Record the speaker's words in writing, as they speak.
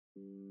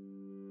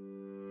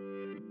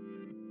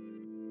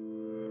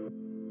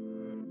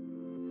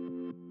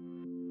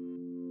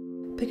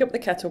Pick up the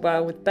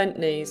kettlebell with bent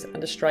knees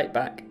and a straight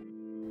back.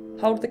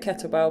 Hold the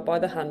kettlebell by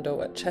the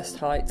handle at chest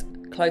height,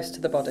 close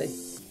to the body.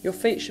 Your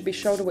feet should be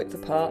shoulder width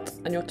apart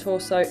and your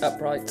torso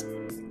upright.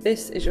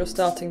 This is your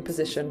starting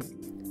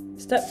position.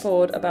 Step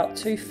forward about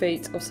 2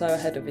 feet or so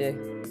ahead of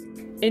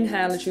you.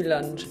 Inhale as you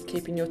lunge,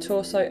 keeping your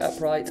torso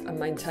upright and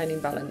maintaining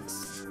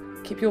balance.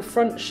 Keep your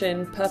front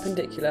shin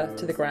perpendicular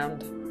to the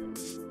ground.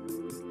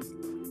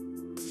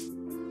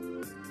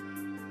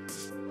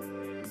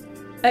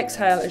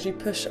 Exhale as you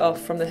push off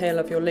from the heel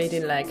of your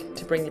leading leg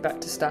to bring you back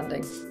to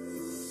standing.